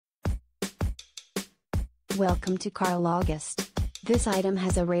Welcome to Carl August. This item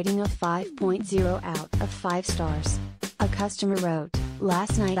has a rating of 5.0 out of 5 stars. A customer wrote,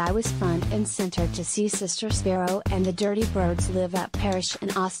 "Last night I was front and center to see Sister Sparrow and the Dirty Birds live at Parish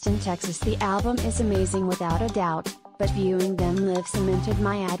in Austin, Texas. The album is amazing without a doubt, but viewing them live cemented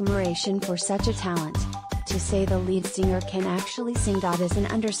my admiration for such a talent. To say the lead singer can actually sing. Is an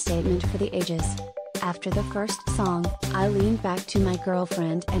understatement for the ages." After the first song, I leaned back to my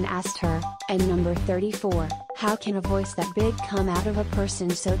girlfriend and asked her, "And number 34, how can a voice that big come out of a person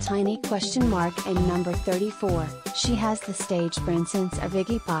so tiny?" And number 34, she has the stage presence of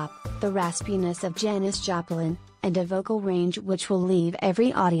Iggy Pop, the raspiness of Janis Joplin, and a vocal range which will leave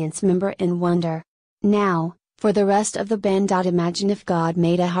every audience member in wonder. Now, for the rest of the band. Imagine if God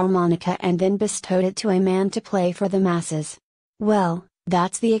made a harmonica and then bestowed it to a man to play for the masses. Well,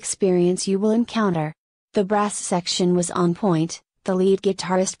 that's the experience you will encounter. The brass section was on point. The lead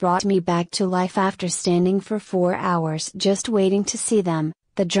guitarist brought me back to life after standing for 4 hours just waiting to see them.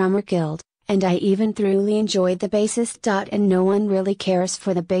 The drummer killed, and I even thoroughly enjoyed the bassist. And no one really cares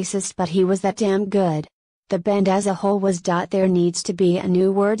for the bassist, but he was that damn good. The band as a whole was. There needs to be a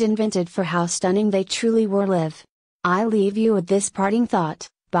new word invented for how stunning they truly were live. I leave you with this parting thought: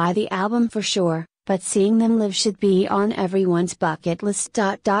 buy the album for sure, but seeing them live should be on everyone's bucket list.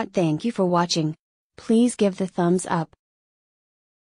 Thank you for watching. Please give the thumbs up,